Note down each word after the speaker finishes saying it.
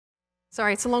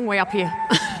Sorry, it's a long way up here.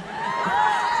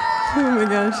 Oh my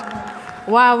gosh.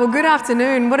 Wow, well, good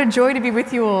afternoon. What a joy to be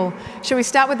with you all. Shall we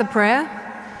start with the prayer?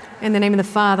 In the name of the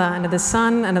Father, and of the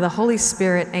Son, and of the Holy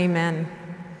Spirit, amen.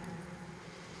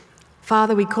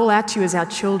 Father, we call out to you as our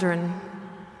children,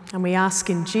 and we ask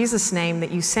in Jesus' name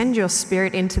that you send your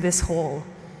Spirit into this hall.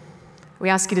 We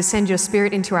ask you to send your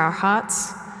Spirit into our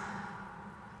hearts,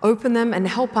 open them, and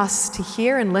help us to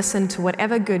hear and listen to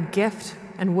whatever good gift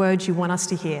and word you want us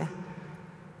to hear.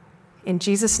 In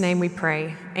Jesus' name we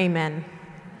pray, amen.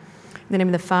 In the name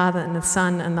of the Father, and the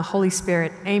Son, and the Holy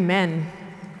Spirit, amen.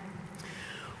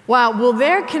 Wow, well,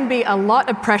 there can be a lot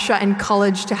of pressure in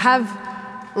college to have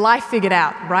life figured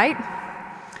out, right?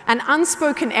 An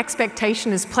unspoken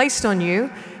expectation is placed on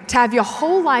you to have your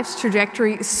whole life's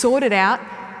trajectory sorted out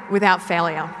without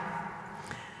failure.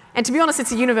 And to be honest,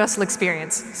 it's a universal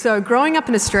experience. So growing up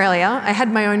in Australia, I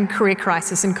had my own career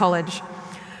crisis in college.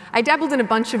 I dabbled in a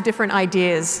bunch of different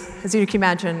ideas, as you can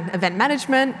imagine: event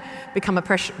management, become a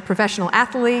professional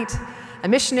athlete, a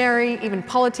missionary, even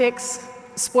politics.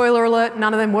 Spoiler alert,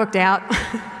 none of them worked out.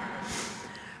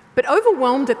 But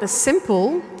overwhelmed at the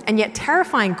simple and yet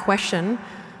terrifying question,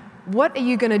 what are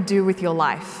you going to do with your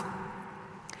life?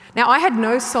 Now, I had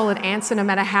no solid answer, no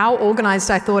matter how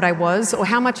organized I thought I was or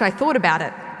how much I thought about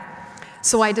it.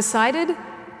 So I decided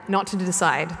not to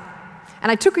decide.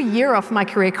 And I took a year off my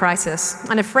career crisis,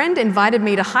 and a friend invited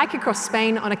me to hike across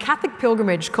Spain on a Catholic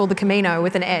pilgrimage called the Camino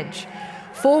with an edge.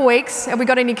 4 weeks. Have we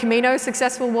got any Camino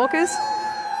successful walkers?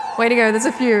 Way to go, there's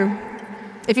a few.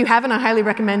 If you haven't, I highly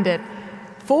recommend it.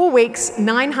 4 weeks,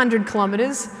 900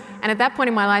 kilometers, and at that point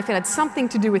in my life, it had something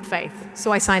to do with faith,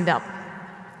 so I signed up.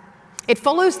 It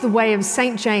follows the way of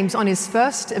St. James on his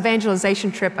first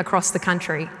evangelization trip across the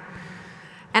country.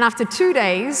 And after 2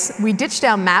 days, we ditched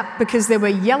our map because there were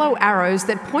yellow arrows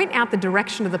that point out the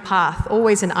direction of the path,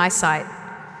 always in eyesight.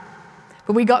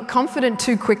 But we got confident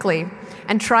too quickly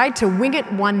and tried to wing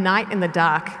it one night in the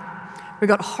dark. We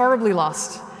got horribly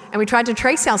lost, and we tried to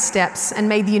trace our steps and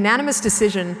made the unanimous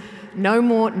decision: no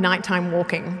more nighttime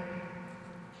walking.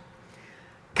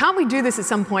 Can't we do this at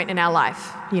some point in our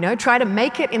life? Try to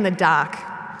make it in the dark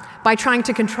by trying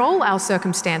to control our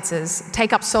circumstances,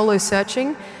 take up solo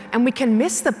searching, and we can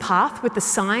miss the path with the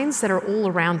signs that are all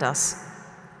around us.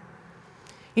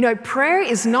 Prayer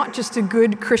is not just a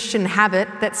good Christian habit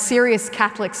that serious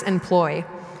Catholics employ.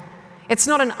 It's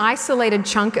not an isolated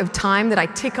chunk of time that I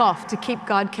tick off to keep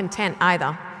God content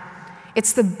either.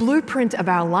 It's the blueprint of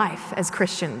our life as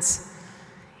Christians.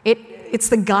 It's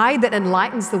the guide that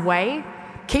enlightens the way,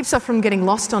 keeps us from getting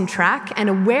lost on track, and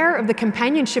aware of the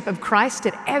companionship of Christ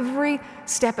at every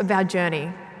step of our journey.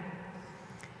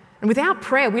 And without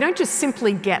prayer, we don't just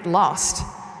simply get lost.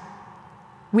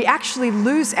 We actually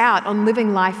lose out on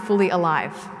living life fully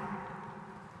alive.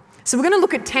 So we're going to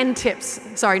look at 10 tips.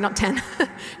 Sorry, not 10,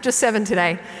 just 7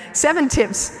 today. 7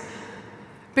 tips.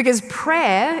 Because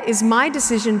prayer is my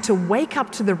decision to wake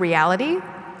up to the reality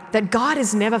that God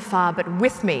is never far but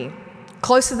with me,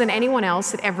 closer than anyone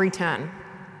else at every turn.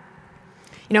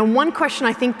 One question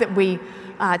I think that we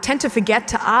tend to forget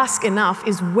to ask enough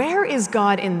is, where is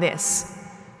God in this?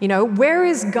 Where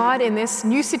is God in this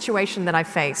new situation that I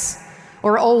face?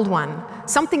 Or old one?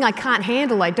 Something I can't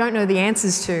handle, I don't know the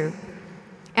answers to.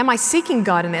 Am I seeking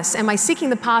God in this? Am I seeking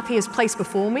the path He has placed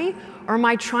before me? Or am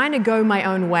I trying to go my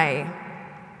own way?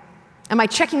 Am I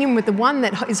checking in with the one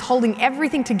that is holding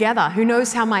everything together, who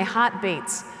knows how my heart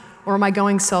beats? Or am I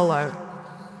going solo?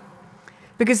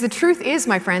 Because the truth is,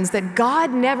 my friends, that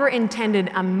God never intended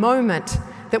a moment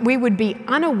that we would be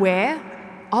unaware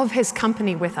of His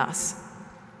company with us.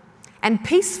 And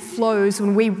peace flows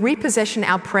when we reposition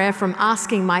our prayer from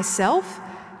asking myself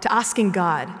to asking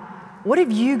God, what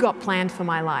have you got planned for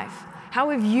my life? How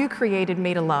have you created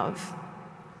me to love?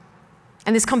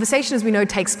 And this conversation, as we know,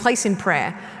 takes place in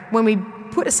prayer when we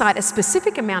put aside a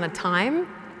specific amount of time,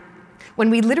 when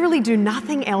we literally do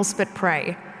nothing else but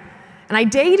pray. And I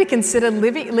dare you to consider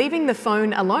leaving the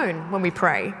phone alone when we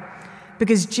pray,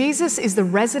 because Jesus is the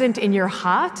resident in your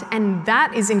heart, and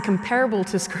that is incomparable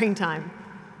to screen time.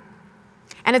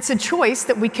 And it's a choice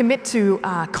that we commit to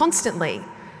constantly,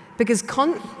 because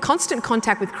constant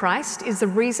contact with Christ is the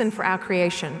reason for our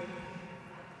creation.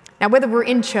 Now, whether we're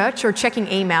in church or checking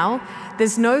email,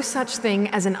 there's no such thing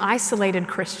as an isolated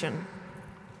Christian.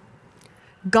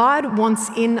 God wants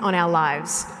in on our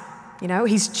lives.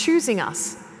 He's choosing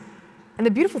us. And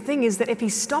the beautiful thing is that if He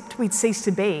stopped, we'd cease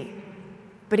to be.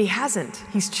 But He hasn't.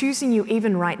 He's choosing you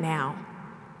even right now.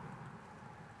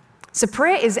 So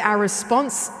prayer is our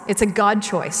response. It's a God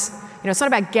choice. It's not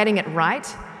about getting it right.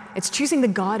 It's choosing the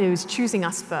God who is choosing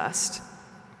us first.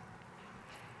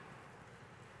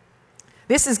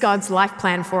 This is God's life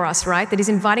plan for us, right? That He's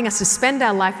inviting us to spend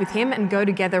our life with Him and go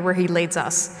together where He leads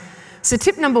us. So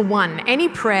tip number 1, any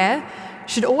prayer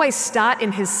should always start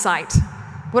in His sight.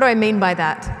 What do I mean by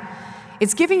that?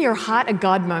 It's giving your heart a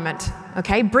God moment,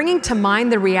 okay? Bringing to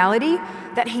mind the reality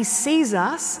that He sees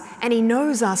us and He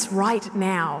knows us right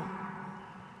now.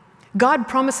 God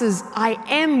promises, I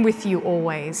am with you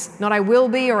always. Not I will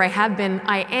be or I have been,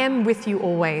 I am with you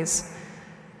always.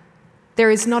 There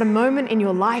is not a moment in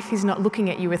your life He's not looking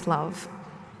at you with love.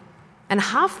 And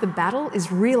half the battle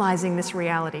is realizing this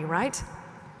reality, right?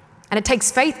 And it takes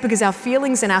faith because our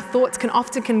feelings and our thoughts can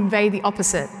often convey the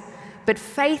opposite. But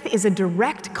faith is a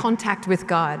direct contact with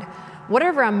God.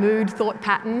 Whatever our mood, thought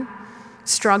pattern,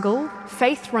 struggle,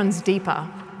 faith runs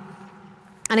deeper.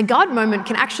 And a God moment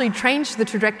can actually change the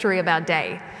trajectory of our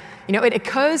day. You know, it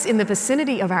occurs in the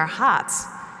vicinity of our hearts,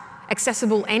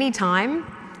 accessible anytime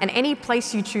and any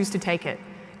place you choose to take it.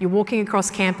 You're walking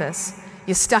across campus,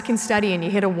 you're stuck in study and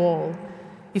you hit a wall.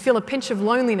 You feel a pinch of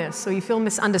loneliness or you feel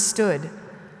misunderstood.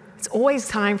 It's always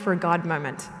time for a God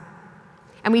moment.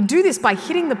 And we do this by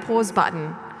hitting the pause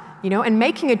button, you know, and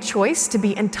making a choice to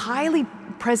be entirely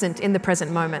present in the present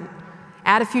moment,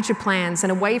 out of future plans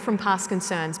and away from past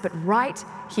concerns, but right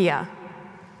here.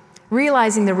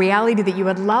 Realizing the reality that you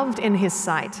are loved in His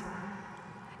sight.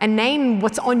 And name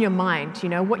what's on your mind, you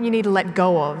know, what you need to let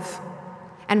go of.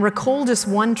 And recall just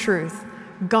one truth: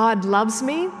 God loves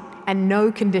me and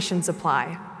no conditions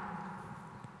apply.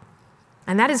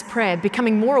 And that is prayer,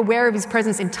 becoming more aware of His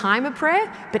presence in time of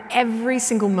prayer, but every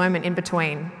single moment in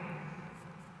between.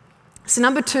 So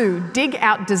number 2, dig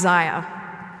out desire.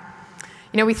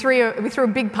 You know, we threw a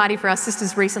big party for our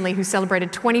sisters recently who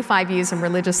celebrated 25 years in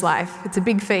religious life. It's a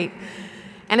big feat.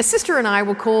 And a sister and I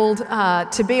were called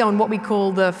to be on what we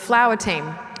call the flower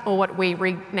team, or what we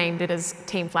renamed it as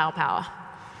Team Flower Power.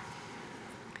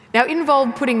 Now, it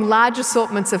involved putting large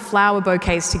assortments of flower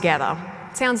bouquets together.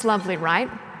 Sounds lovely, right?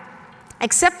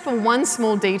 Except for one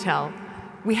small detail.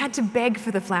 We had to beg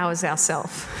for the flowers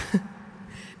ourselves.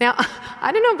 Now,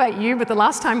 I don't know about you, but the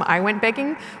last time I went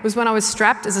begging was when I was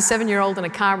strapped as a 7-year-old in a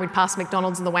car and we'd pass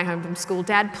McDonald's on the way home from school.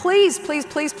 Dad, please, please,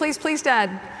 please, please, please,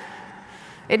 Dad.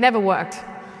 It never worked.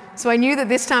 So I knew that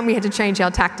this time we had to change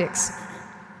our tactics.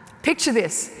 Picture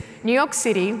this: New York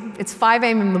City, it's 5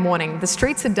 a.m. in the morning, the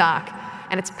streets are dark,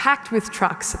 and it's packed with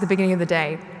trucks at the beginning of the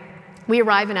day. We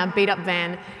arrive in our beat-up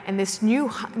van, and this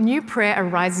new prayer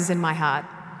arises in my heart.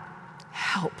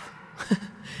 Help.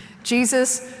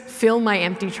 Jesus, fill my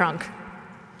empty trunk.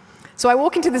 So I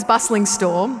walk into this bustling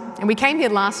store, and we came here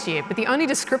last year, but the only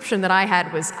description that I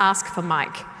had was ask for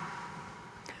Mike.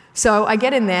 So I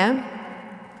get in there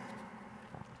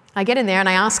and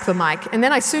I ask for Mike, and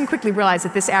then I soon quickly realize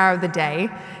at this hour of the day,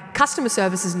 customer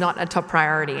service is not a top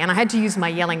priority, and I had to use my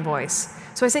yelling voice.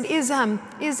 So I said,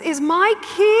 is Mike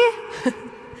here?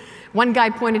 One guy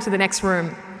pointed to the next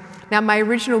room. Now, my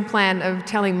original plan of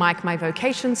telling Mike my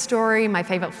vocation story, my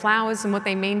favorite flowers and what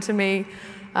they mean to me,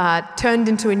 turned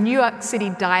into a New York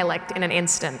City dialect in an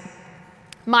instant.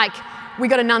 Mike, we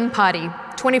got a nun party,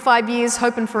 25 years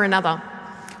hoping for another.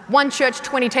 One church,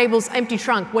 20 tables, empty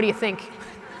trunk, what do you think?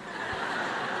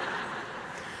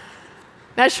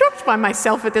 Now, shocked by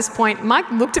myself at this point, Mike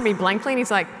looked at me blankly and he's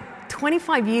like,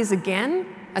 25 years again?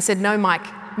 I said, no, Mike,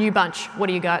 new bunch, what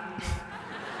do you got?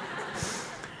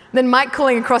 Then Mike,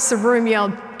 calling across the room,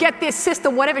 yelled, get this sister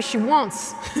whatever she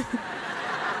wants.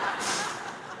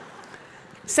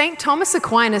 St. Thomas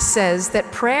Aquinas says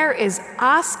that prayer is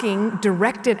asking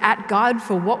directed at God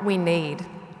for what we need.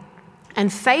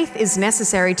 And faith is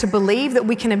necessary to believe that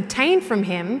we can obtain from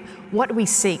Him what we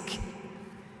seek.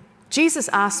 Jesus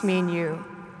asked me and you,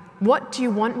 what do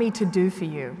you want me to do for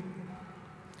you?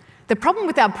 The problem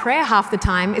with our prayer half the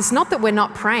time is not that we're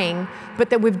not praying, but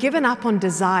that we've given up on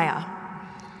desire.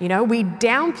 You know, we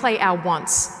downplay our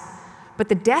wants, but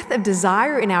the death of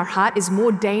desire in our heart is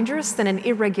more dangerous than an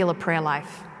irregular prayer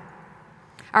life.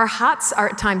 Our hearts are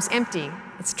at times empty.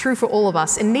 It's true for all of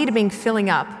us, in need of being filling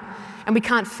up. And we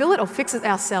can't fill it or fix it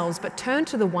ourselves, but turn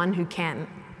to the one who can.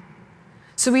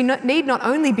 So we need not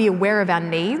only be aware of our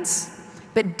needs,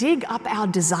 but dig up our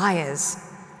desires.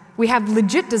 We have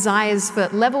legit desires for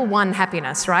level 1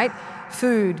 happiness, right?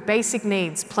 Food, basic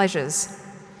needs, pleasures.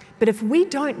 But if we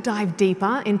don't dive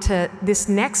deeper into this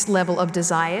next level of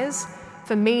desires,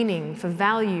 for meaning, for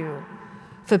value,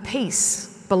 for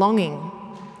peace, belonging,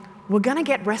 we're going to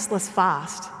get restless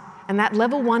fast, and that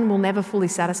level 1 will never fully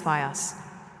satisfy us.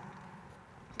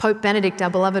 Pope Benedict, our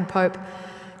beloved Pope,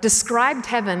 described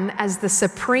heaven as the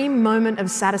supreme moment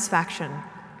of satisfaction.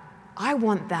 I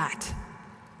want that.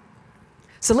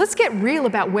 So let's get real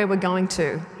about where we're going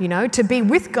to be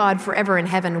with God forever in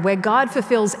heaven, where God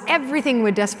fulfills everything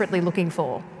we're desperately looking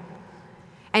for.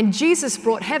 And Jesus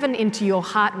brought heaven into your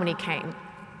heart when he came.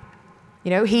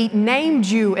 He named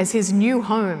you as his new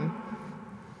home.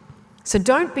 So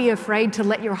don't be afraid to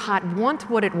let your heart want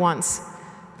what it wants,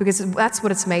 because that's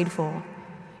what it's made for.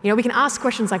 We can ask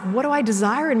questions like, what do I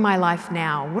desire in my life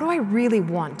now? What do I really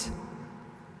want?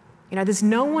 There's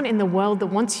no one in the world that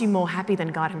wants you more happy than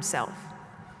God himself.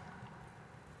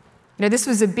 This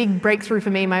was a big breakthrough for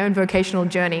me in my own vocational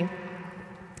journey.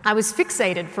 I was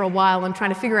fixated for a while on trying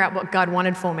to figure out what God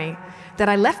wanted for me, that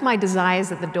I left my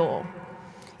desires at the door.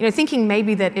 Thinking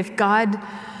maybe that if God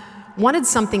wanted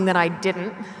something that I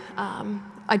didn't,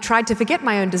 I tried to forget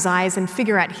my own desires and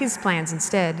figure out his plans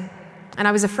instead. And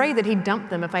I was afraid that he'd dump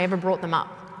them if I ever brought them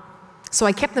up. So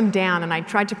I kept them down and I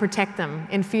tried to protect them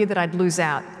in fear that I'd lose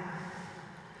out.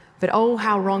 But oh,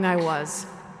 how wrong I was.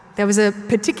 There was a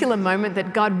particular moment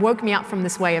that God woke me up from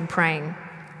this way of praying.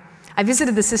 I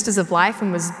visited the Sisters of Life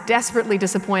and was desperately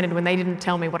disappointed when they didn't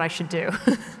tell me what I should do.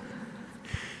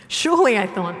 Surely, I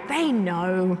thought, they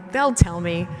know, they'll tell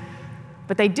me.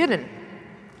 But they didn't,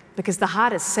 because the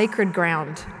heart is sacred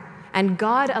ground, and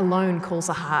God alone calls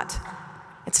a heart.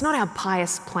 It's not our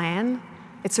pious plan,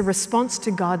 it's a response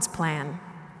to God's plan.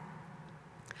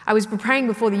 I was praying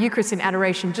before the Eucharist in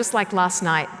adoration just like last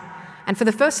night, and for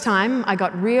the first time, I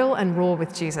got real and raw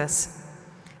with Jesus.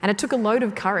 And it took a load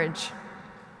of courage.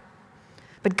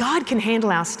 But God can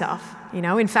handle our stuff,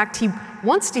 In fact, he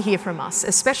wants to hear from us,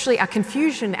 especially our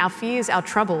confusion, our fears, our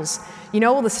troubles.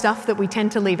 All the stuff that we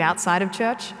tend to leave outside of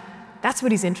church? That's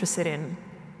what he's interested in.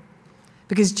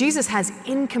 Because Jesus has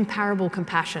incomparable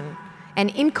compassion and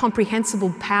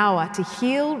incomprehensible power to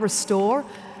heal, restore,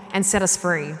 and set us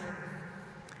free.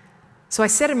 So I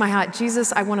said in my heart,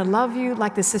 Jesus, I want to love you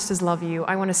like the sisters love you.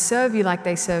 I want to serve you like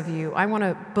they serve you. I want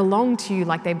to belong to you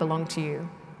like they belong to you.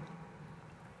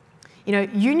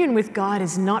 Union with God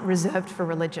is not reserved for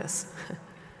religious.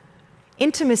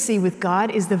 Intimacy with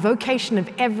God is the vocation of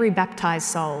every baptized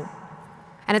soul.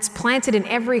 And it's planted in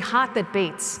every heart that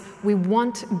beats. We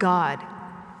want God.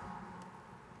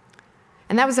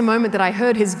 And that was a moment that I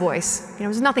heard his voice. It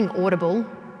was nothing audible.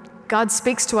 God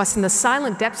speaks to us in the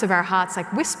silent depths of our hearts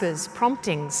like whispers,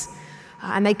 promptings,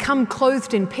 and they come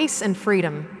clothed in peace and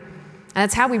freedom. And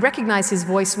that's how we recognize his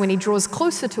voice, when he draws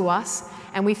closer to us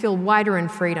and we feel wider in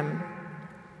freedom.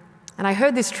 And I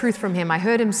heard this truth from him. I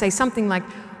heard him say something like,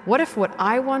 what if what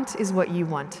I want is what you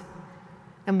want?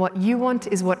 And what you want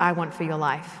is what I want for your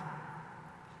life?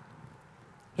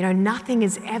 Nothing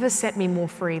has ever set me more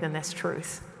free than this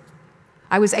truth.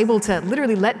 I was able to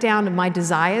literally let down my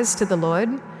desires to the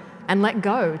Lord and let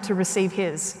go to receive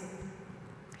his.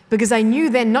 Because I knew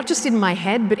then, not just in my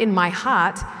head, but in my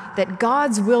heart, that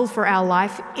God's will for our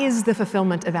life is the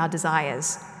fulfillment of our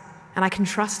desires. And I can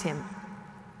trust him.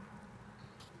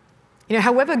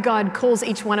 However God calls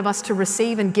each one of us to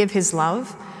receive and give his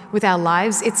love with our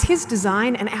lives, it's his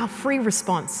design and our free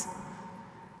response.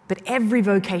 But every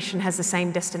vocation has the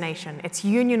same destination. It's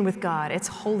union with God. It's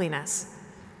holiness.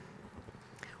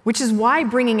 Which is why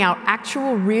bringing our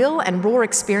actual, real, and raw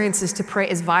experiences to prayer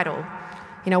is vital.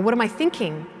 What am I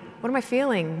thinking? What am I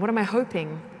feeling? What am I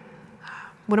hoping?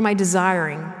 What am I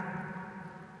desiring?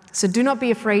 So do not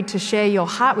be afraid to share your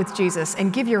heart with Jesus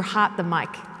and give your heart the mic.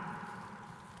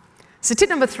 So tip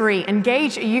number 3,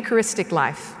 engage a Eucharistic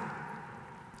life.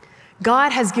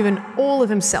 God has given all of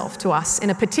himself to us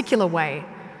in a particular way.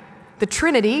 The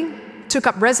Trinity took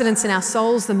up residence in our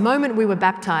souls the moment we were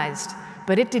baptized,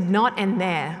 but it did not end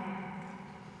there.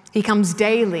 He comes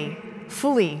daily,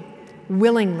 fully,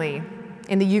 willingly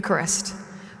in the Eucharist,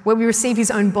 where we receive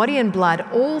his own body and blood,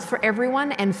 all for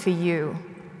everyone and for you,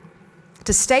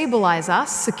 to stabilize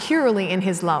us securely in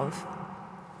his love.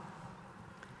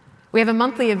 We have a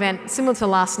monthly event similar to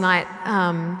last night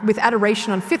with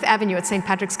adoration on 5th Avenue at St.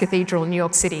 Patrick's Cathedral in New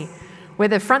York City, where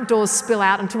the front doors spill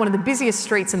out into one of the busiest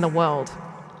streets in the world.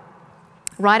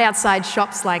 Right outside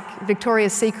shops like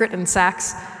Victoria's Secret and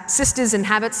Saks, sisters in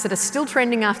habits that are still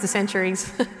trending after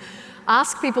centuries,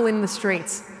 ask people in the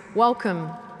streets, welcome,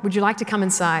 would you like to come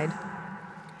inside?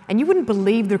 And you wouldn't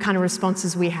believe the kind of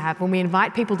responses we have when we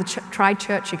invite people to try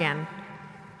church again.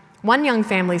 One young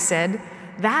family said,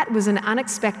 that was an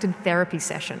unexpected therapy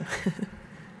session.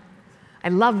 I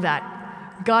love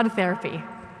that. God therapy.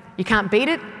 You can't beat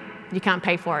it, you can't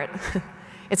pay for it.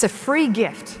 It's a free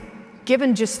gift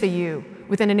given just for you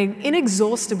with an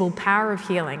inexhaustible power of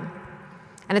healing.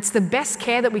 And it's the best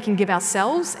care that we can give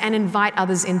ourselves and invite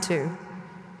others into,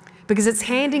 because it's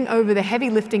handing over the heavy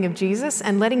lifting of Jesus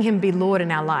and letting him be Lord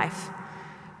in our life.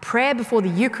 Prayer before the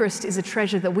Eucharist is a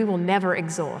treasure that we will never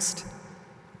exhaust.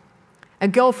 A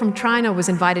girl from China was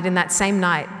invited in that same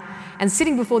night, and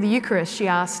sitting before the Eucharist, she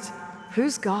asked,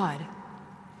 "Who's God?"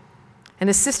 And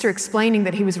the sister, explaining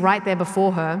that he was right there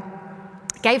before her,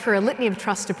 gave her a litany of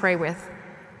trust to pray with.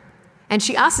 And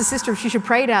she asked the sister if she should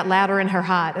pray it out louder in her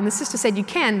heart. And the sister said, "You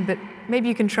can, but maybe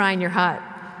you can try in your heart."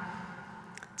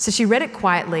 So she read it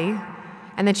quietly,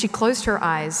 and then she closed her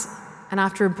eyes. And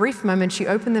after a brief moment, she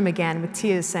opened them again with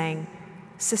tears, saying,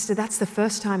 "Sister, that's the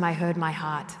first time I heard my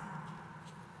heart."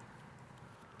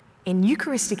 In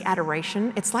Eucharistic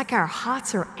adoration, it's like our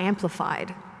hearts are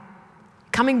amplified.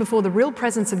 Coming before the real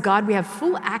presence of God, we have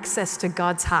full access to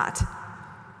God's heart.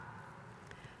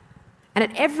 And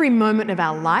at every moment of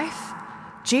our life,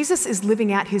 Jesus is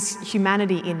living out his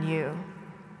humanity in you.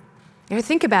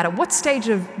 Think about it. What stage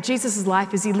of Jesus'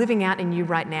 life is he living out in you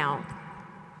right now?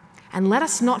 And let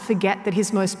us not forget that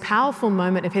his most powerful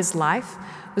moment of his life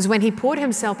was when he poured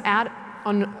himself out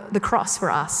on the cross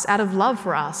for us, out of love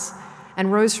for us,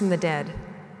 and rose from the dead.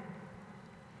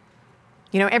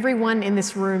 Everyone in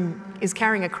this room is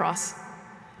carrying a cross,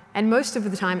 and most of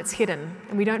the time it's hidden,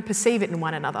 and we don't perceive it in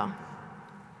one another.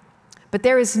 But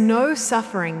there is no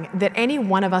suffering that any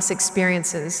one of us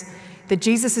experiences that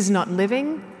Jesus is not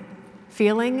living,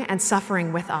 feeling, and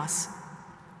suffering with us.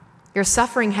 Your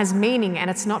suffering has meaning, and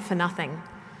it's not for nothing.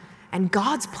 And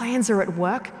God's plans are at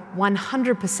work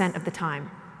 100% of the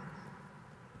time.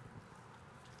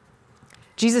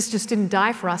 Jesus just didn't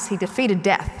die for us. He defeated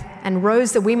death and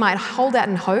rose that we might hold out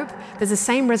in hope that the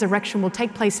same resurrection will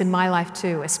take place in my life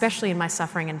too, especially in my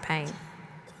suffering and pain.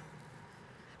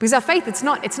 Because our faith, it's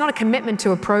not a commitment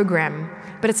to a program,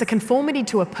 but it's a conformity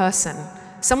to a person,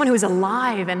 someone who is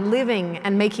alive and living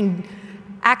and making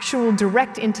actual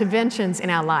direct interventions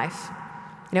in our life,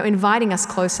 inviting us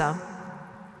closer.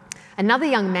 Another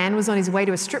young man was on his way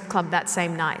to a strip club that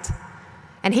same night,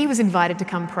 and he was invited to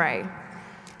come pray.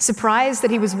 Surprised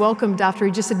that he was welcomed after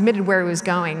he just admitted where he was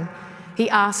going, he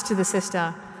asked to the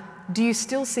sister, "Do you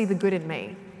still see the good in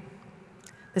me?"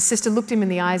 The sister looked him in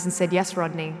the eyes and said, "Yes,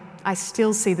 Rodney, I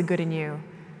still see the good in you,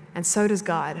 and so does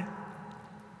God."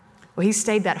 Well, he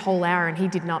stayed that whole hour and he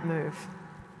did not move.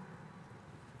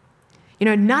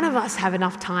 None of us have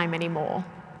enough time anymore,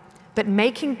 but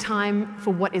making time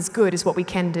for what is good is what we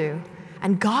can do.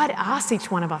 And God asks each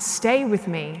one of us, stay with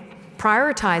me,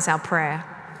 prioritize our prayer.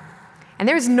 And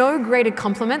there is no greater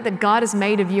compliment that God has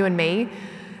made of you and me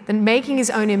than making his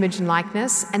own image and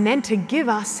likeness, and then to give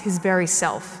us his very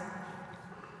self.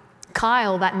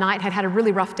 Kyle that night had a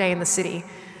really rough day in the city,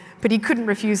 but he couldn't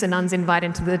refuse a nun's invite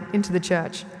into the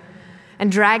church.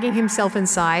 And dragging himself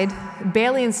inside,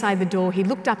 barely inside the door, he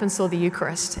looked up and saw the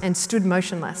Eucharist and stood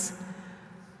motionless.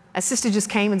 A sister just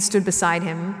came and stood beside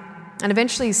him, and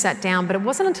eventually he sat down, but it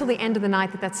wasn't until the end of the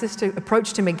night that sister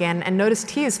approached him again and noticed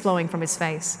tears flowing from his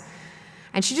face.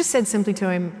 And she just said simply to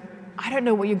him, "I don't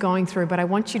know what you're going through, but I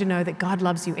want you to know that God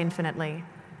loves you infinitely."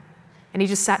 And he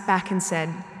just sat back and said,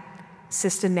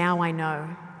 "Sister, now I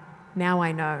know. Now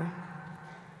I know."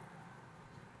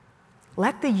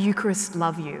 Let the Eucharist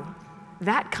love you.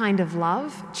 That kind of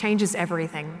love changes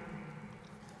everything.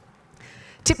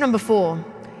 Tip number 4,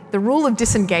 the rule of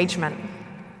disengagement.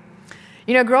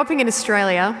 Growing up in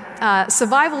Australia,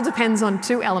 survival depends on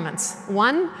 2 elements.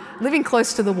 1, living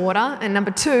close to the water, and number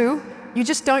 2, you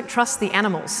just don't trust the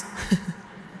animals.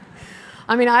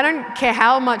 I don't care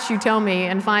how much you tell me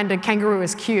and find a kangaroo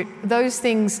is cute, those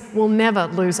things will never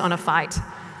lose on a fight.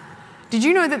 Did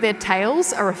you know that their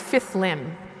tails are a 5th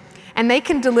limb? And they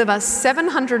can deliver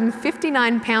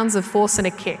 759 pounds of force in a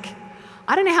kick.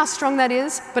 I don't know how strong that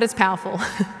is, but it's powerful.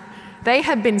 They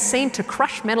have been seen to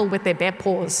crush metal with their bare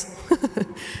paws.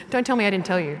 Don't tell me I didn't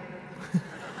tell you.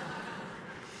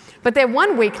 But their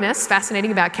one weakness,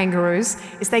 fascinating about kangaroos,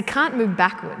 is they can't move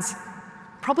backwards.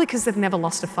 Probably because they've never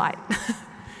lost a fight.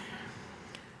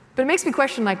 But it makes me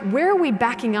question, where are we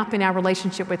backing up in our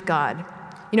relationship with God?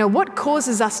 What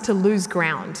causes us to lose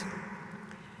ground?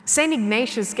 St.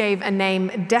 Ignatius gave a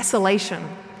name, desolation,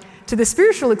 to the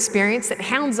spiritual experience that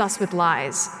hounds us with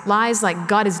lies. Lies like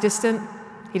God is distant,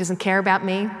 he doesn't care about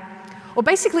me, or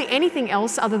basically anything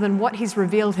else other than what he's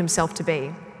revealed himself to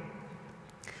be.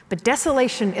 But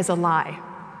desolation is a lie.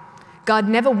 God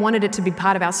never wanted it to be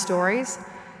part of our stories,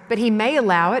 but he may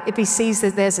allow it if he sees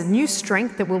that there's a new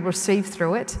strength that we'll receive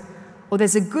through it, or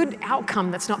there's a good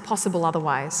outcome that's not possible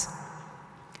otherwise.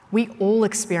 We all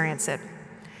experience it.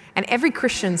 And every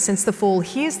Christian since the fall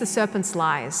hears the serpent's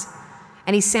lies,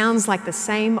 and he sounds like the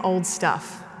same old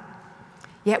stuff.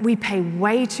 Yet we pay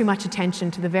way too much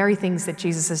attention to the very things that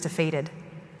Jesus has defeated.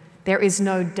 There is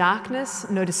no darkness,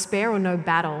 no despair, or no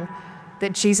battle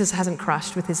that Jesus hasn't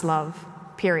crushed with his love,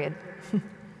 period.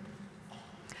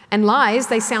 And lies,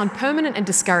 they sound permanent and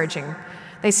discouraging.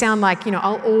 They sound like,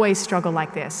 I'll always struggle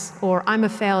like this, or I'm a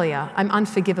failure, I'm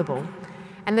unforgivable.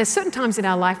 And there's certain times in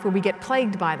our life where we get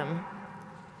plagued by them,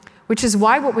 which is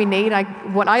why what we need,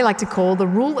 what I like to call the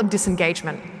rule of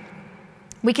disengagement.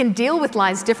 We can deal with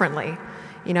lies differently.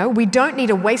 We don't need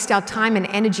to waste our time and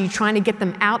energy trying to get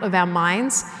them out of our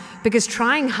minds, because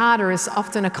trying harder is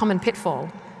often a common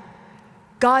pitfall.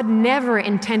 God never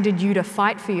intended you to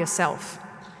fight for yourself.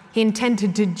 He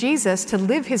intended Jesus to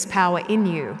live his power in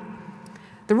you.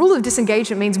 The rule of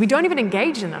disengagement means we don't even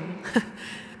engage in them,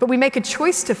 but we make a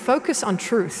choice to focus on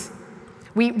truth.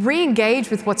 We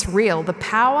re-engage with what's real, the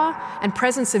power and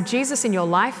presence of Jesus in your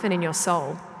life and in your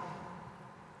soul.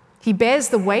 He bears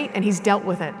the weight and he's dealt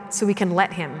with it, so we can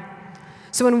let him.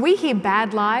 So when we hear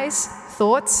bad lies,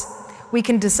 thoughts, we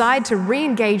can decide to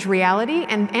re-engage reality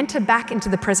and enter back into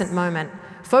the present moment,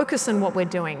 focus on what we're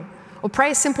doing, or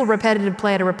pray a simple repetitive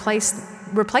prayer to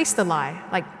replace the lie,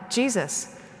 like, Jesus,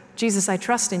 I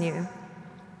trust in you.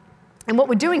 And what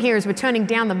we're doing here is we're turning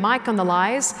down the mic on the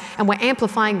lies and we're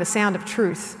amplifying the sound of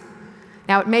truth.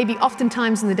 Now, it may be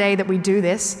oftentimes in the day that we do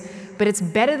this, but it's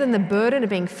better than the burden of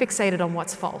being fixated on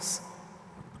what's false.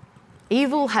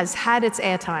 Evil has had its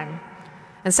airtime.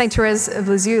 And St. Therese of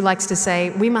Lisieux likes to say,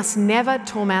 we must never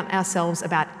torment ourselves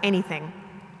about anything.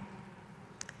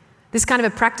 This kind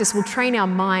of a practice will train our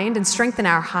mind and strengthen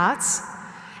our hearts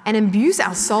and imbues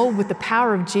our soul with the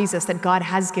power of Jesus that God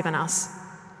has given us.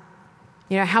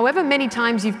 However many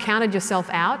times you've counted yourself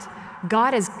out,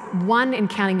 God has won in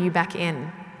counting you back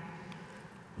in.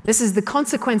 This is the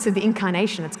consequence of the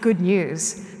incarnation. It's good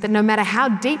news that no matter how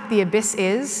deep the abyss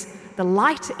is, the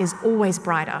light is always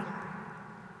brighter.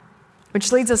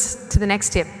 Which leads us to the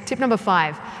next tip. Tip number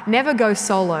 5, never go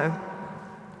solo.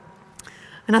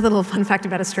 Another little fun fact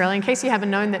about Australia, in case you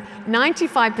haven't known, that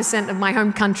 95% of my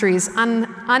home country is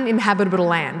uninhabitable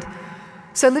land.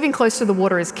 So living close to the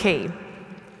water is key.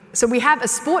 So we have a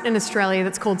sport in Australia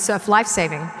that's called surf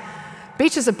lifesaving.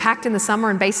 Beaches are packed in the summer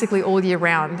and basically all year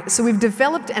round. So we've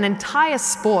developed an entire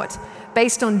sport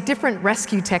based on different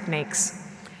rescue techniques.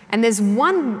 And there's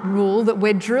one rule that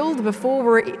we're drilled before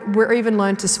we're even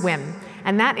learned to swim,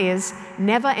 and that is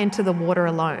never enter the water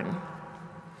alone.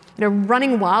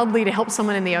 Running wildly to help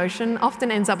someone in the ocean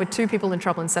often ends up with 2 people in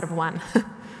trouble instead of 1.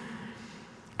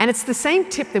 And it's the same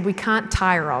tip that we can't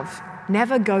tire of.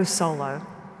 Never go solo.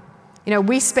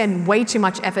 We spend way too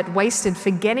much effort wasted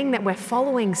forgetting that we're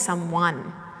following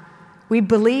someone. We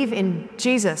believe in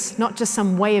Jesus, not just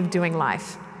some way of doing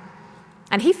life.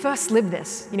 And he first lived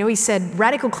this. He said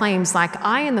radical claims like,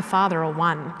 I and the Father are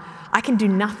one. I can do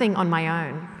nothing on my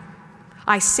own.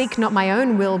 I seek not my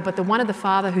own will, but the one of the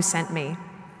Father who sent me.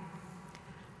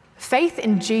 Faith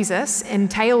in Jesus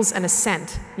entails an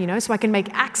assent, so I can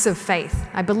make acts of faith.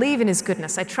 I believe in his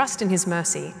goodness. I trust in his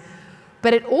mercy.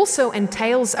 But it also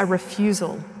entails a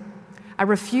refusal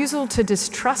to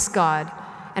distrust God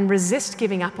and resist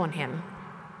giving up on him.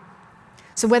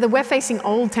 So whether we're facing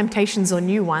old temptations or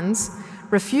new ones,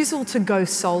 refusal to go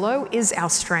solo is our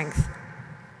strength.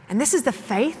 And this is the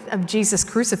faith of Jesus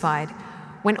crucified.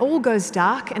 When all goes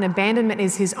dark and abandonment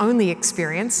is his only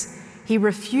experience, he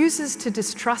refuses to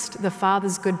distrust the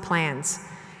Father's good plans.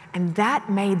 And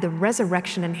that made the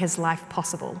resurrection in his life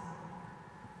possible.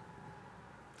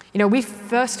 We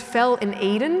first fell in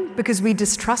Eden because we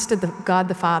distrusted God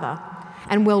the Father,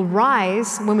 and we'll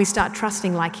rise when we start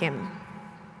trusting like him.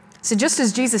 So just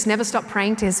as Jesus never stopped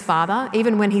praying to his Father,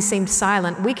 even when he seemed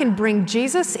silent, we can bring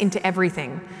Jesus into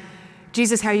everything.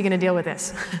 Jesus, how are you going to deal with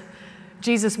this?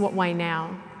 Jesus, what way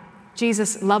now?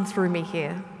 Jesus, love through me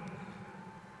here.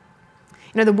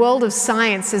 The world of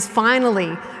science has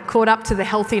finally caught up to the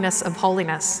healthiness of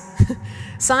holiness.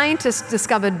 Scientists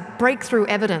discovered breakthrough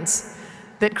evidence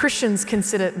that Christians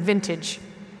consider vintage.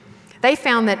 They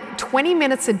found that 20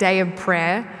 minutes a day of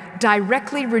prayer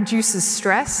directly reduces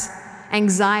stress,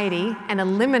 anxiety, and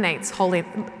eliminates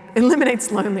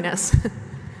loneliness.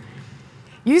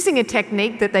 Using a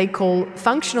technique that they call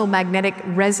functional magnetic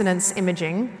resonance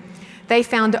imaging, they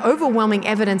found overwhelming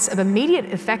evidence of immediate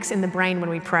effects in the brain when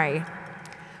we pray.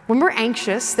 When we're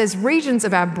anxious, there's regions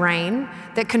of our brain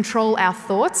that control our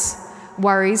thoughts,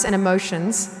 worries, and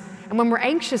emotions. And when we're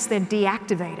anxious, they're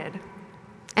deactivated.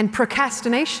 And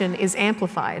procrastination is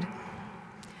amplified.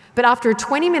 But after a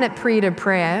 20-minute period of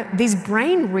prayer, these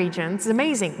brain regions, it's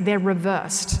amazing, they're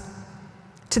reversed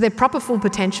to their proper full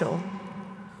potential.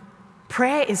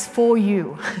 Prayer is for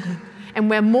you, and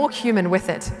we're more human with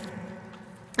it.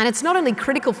 And it's not only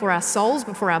critical for our souls,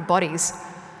 but for our bodies,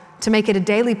 to make it a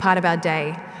daily part of our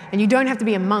day. And you don't have to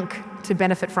be a monk to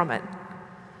benefit from it.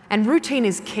 And routine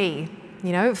is key.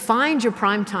 Find your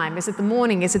prime time. Is it the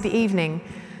morning? Is it the evening?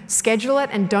 Schedule it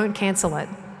and don't cancel it.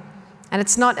 And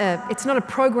it's not a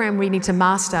program we need to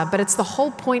master, but it's the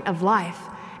whole point of life.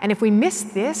 And if we miss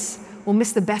this, we'll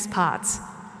miss the best parts.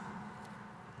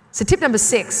 So tip number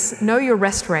 6, know your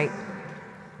rest rate.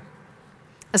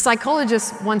 A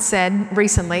psychologist once said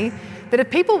recently that if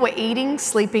people were eating,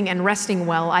 sleeping, and resting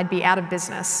well, I'd be out of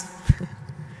business.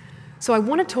 So I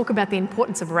want to talk about the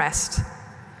importance of rest.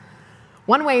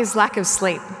 One way is lack of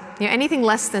sleep. Anything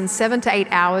less than 7 to 8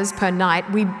 hours per night,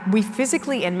 we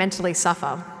physically and mentally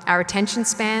suffer. Our attention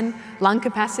span, lung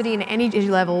capacity, and energy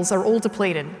levels are all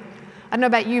depleted. I don't know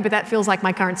about you, but that feels like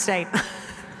my current state.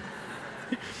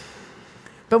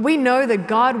 But we know that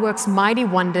God works mighty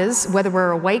wonders whether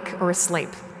we're awake or asleep,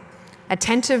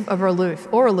 attentive or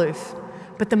aloof.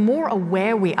 But the more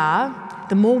aware we are,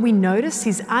 the more we notice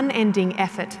his unending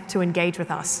effort to engage with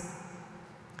us.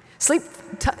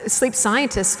 Sleep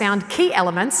scientists found key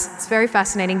elements, it's very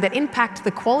fascinating, that impact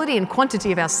the quality and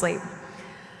quantity of our sleep.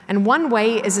 And one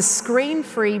way is a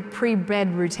screen-free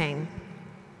pre-bed routine.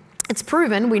 It's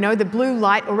proven, we know that blue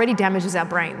light already damages our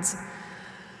brains.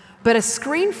 But a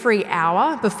screen-free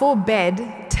hour before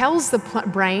bed tells the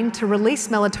brain to release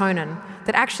melatonin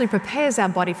that actually prepares our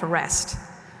body for rest.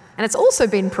 And it's also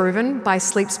been proven by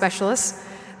sleep specialists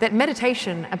that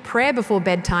meditation, a prayer before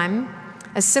bedtime,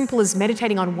 as simple as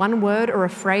meditating on one word or a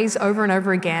phrase over and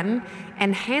over again,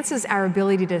 enhances our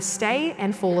ability to stay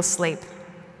and fall asleep.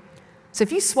 So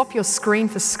if you swap your screen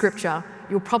for scripture,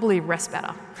 you'll probably rest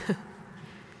better.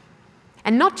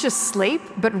 And not just sleep,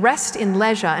 but rest in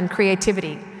leisure and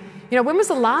creativity. When was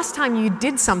the last time you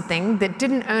did something that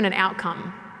didn't earn an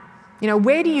outcome?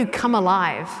 Where do you come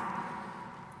alive?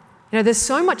 There's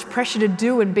so much pressure to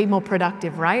do and be more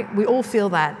productive, right? We all feel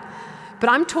that. But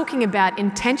I'm talking about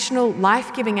intentional,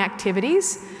 life-giving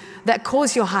activities that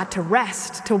cause your heart to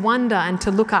rest, to wonder, and to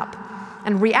look up,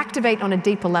 and reactivate on a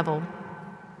deeper level.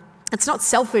 It's not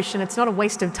selfish and it's not a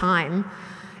waste of time.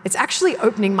 It's actually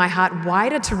opening my heart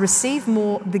wider to receive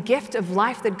more the gift of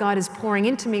life that God is pouring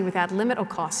into me without limit or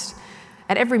cost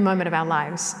at every moment of our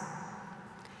lives.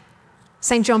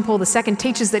 St. John Paul II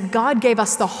teaches that God gave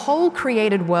us the whole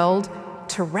created world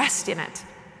to rest in it.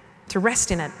 To rest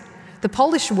in it. The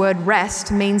Polish word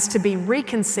rest means to be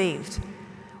reconceived,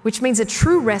 which means a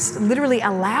true rest literally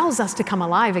allows us to come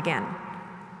alive again.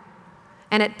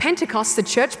 And at Pentecost, the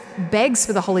church begs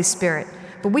for the Holy Spirit,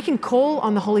 but we can call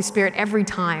on the Holy Spirit every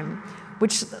time,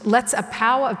 which lets a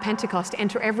power of Pentecost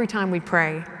enter every time we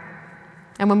pray.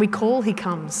 And when we call, he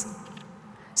comes.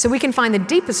 So we can find the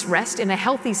deepest rest in a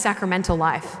healthy sacramental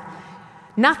life.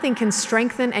 Nothing can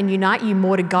strengthen and unite you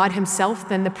more to God himself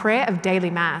than the prayer of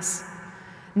daily Mass.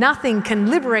 Nothing can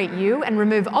liberate you and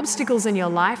remove obstacles in your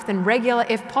life than regular,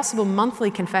 if possible,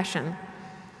 monthly confession.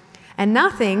 And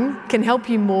nothing can help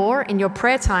you more in your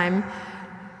prayer time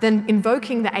than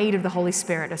invoking the aid of the Holy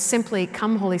Spirit, or simply,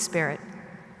 "Come, Holy Spirit."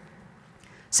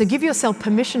 So give yourself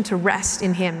permission to rest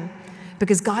in him,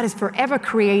 because God is forever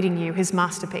creating you his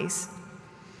masterpiece.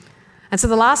 And so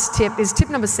the last tip is tip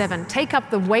number 7, take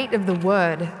up the weight of the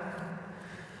word.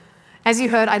 As you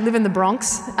heard, I live in the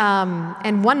Bronx,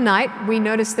 and one night we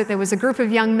noticed that there was a group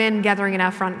of young men gathering in our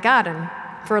front garden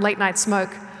for a late night smoke.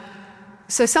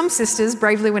 So some sisters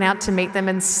bravely went out to meet them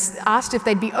and asked if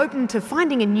they'd be open to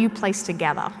finding a new place to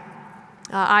gather.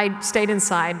 I stayed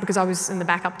inside because I was in the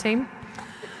backup team.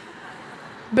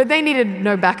 But they needed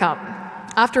no backup.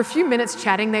 After a few minutes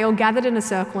chatting, they all gathered in a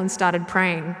circle and started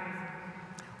praying.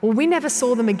 Well, we never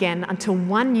saw them again until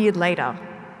 1 year later.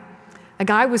 A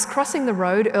guy was crossing the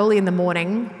road early in the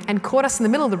morning and caught us in the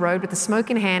middle of the road with the smoke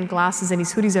in hand, glasses and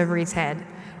his hoodies over his head.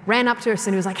 Ran up to us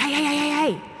and he was like,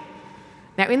 hey.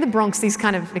 Now, in the Bronx, these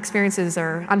kind of experiences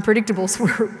are unpredictable, so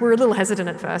we're a little hesitant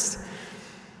at first.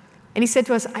 And he said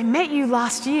to us, "I met you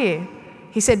last year."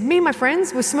 He said, "Me and my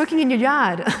friends were smoking in your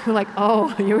yard." We're like,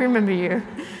 "Oh, you remember you."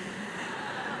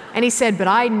 And he said, "But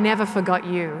I never forgot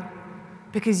you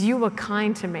because you were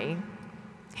kind to me."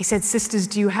 He said, "Sisters,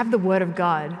 do you have the word of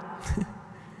God?"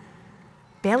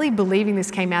 Barely believing this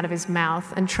came out of his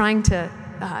mouth and trying to,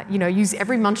 use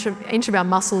every inch of our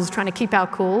muscles, trying to keep our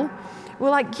cool. We're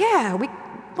like, "Yeah, we'll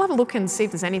have a look and see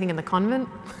if there's anything in the convent."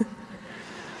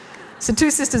 So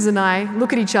 2 sisters and I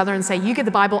look at each other and say, "You get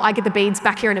the Bible, I get the beads,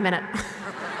 back here in a minute."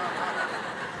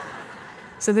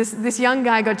 So this young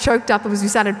guy got choked up as we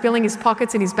started filling his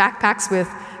pockets and his backpacks with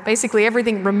basically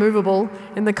everything removable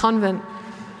in the convent.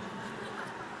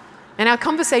 And our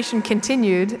conversation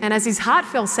continued, and as his heart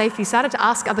felt safe, he started to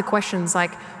ask other questions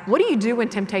like, what do you do when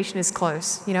temptation is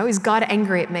close? Is God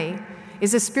angry at me?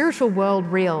 Is the spiritual world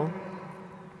real?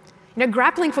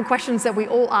 Grappling for questions that we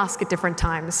all ask at different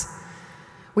times.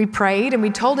 We prayed and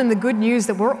we told him the good news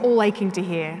that we're all aching to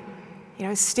hear.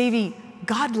 Stevie,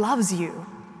 God loves you.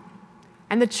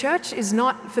 And the church is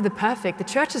not for the perfect. The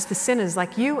church is for sinners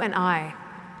like you and I.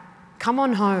 Come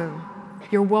on home.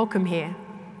 You're welcome here.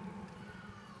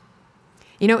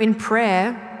 You know, in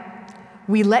prayer,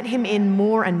 we let him in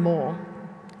more and more.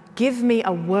 Give me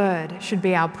a word should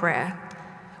be our prayer.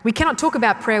 We cannot talk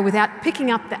about prayer without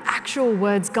picking up the actual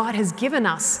words God has given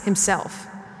us himself.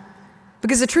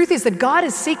 Because the truth is that God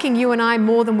is seeking you and I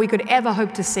more than we could ever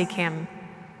hope to seek him.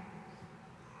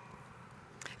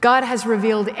 God has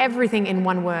revealed everything in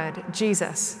one word,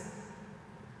 Jesus.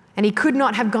 And he could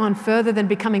not have gone further than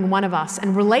becoming one of us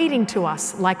and relating to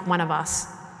us like one of us.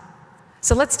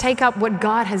 So let's take up what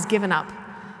God has given up,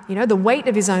 you know, the weight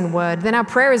of his own word. Then our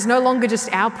prayer is no longer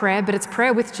just our prayer, but it's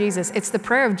prayer with Jesus. It's the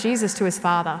prayer of Jesus to his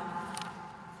Father.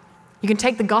 You can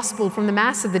take the gospel from the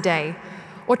Mass of the day,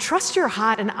 or trust your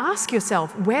heart and ask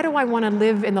yourself, where do I want to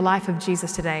live in the life of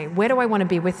Jesus today? Where do I want to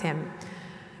be with him?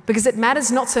 Because it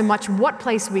matters not so much what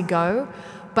place we go,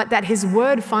 but that his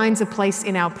word finds a place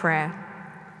in our prayer.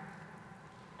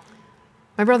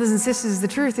 My brothers and sisters, the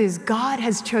truth is God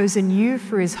has chosen you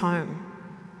for his home.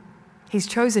 He's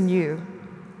chosen you.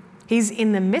 He's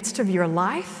in the midst of your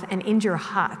life and in your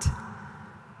heart.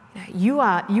 You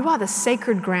are the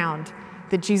sacred ground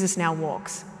that Jesus now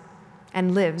walks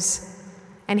and lives,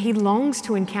 and he longs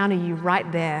to encounter you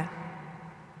right there.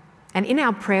 And in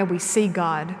our prayer, we see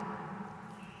God.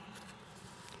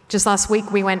 Just last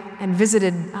week, we went and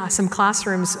visited some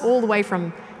classrooms all the way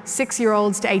from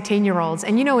 6-year-olds to 18-year-olds.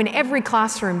 And you know, in every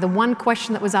classroom, the one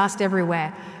question that was asked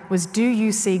everywhere was, do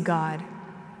you see God?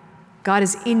 God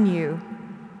is in you.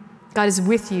 God is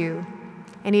with you.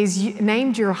 And he's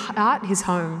named your heart his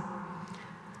home.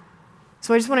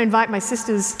 So I just want to invite my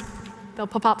sisters, they'll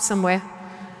pop up somewhere,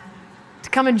 to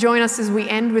come and join us as we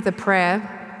end with a prayer.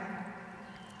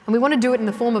 And we want to do it in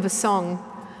the form of a song.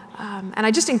 And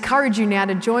I just encourage you now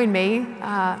to join me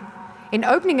in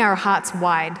opening our hearts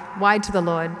wide to the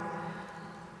Lord.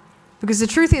 Because the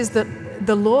truth is that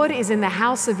the Lord is in the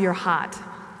house of your heart.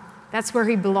 That's where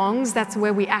he belongs. That's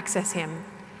where we access him.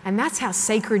 And that's how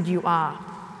sacred you are.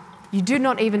 You do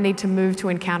not even need to move to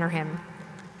encounter him.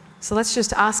 So let's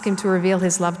just ask him to reveal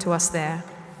his love to us there.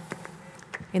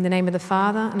 In the name of the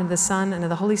Father, and of the Son, and of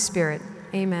the Holy Spirit.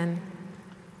 Amen.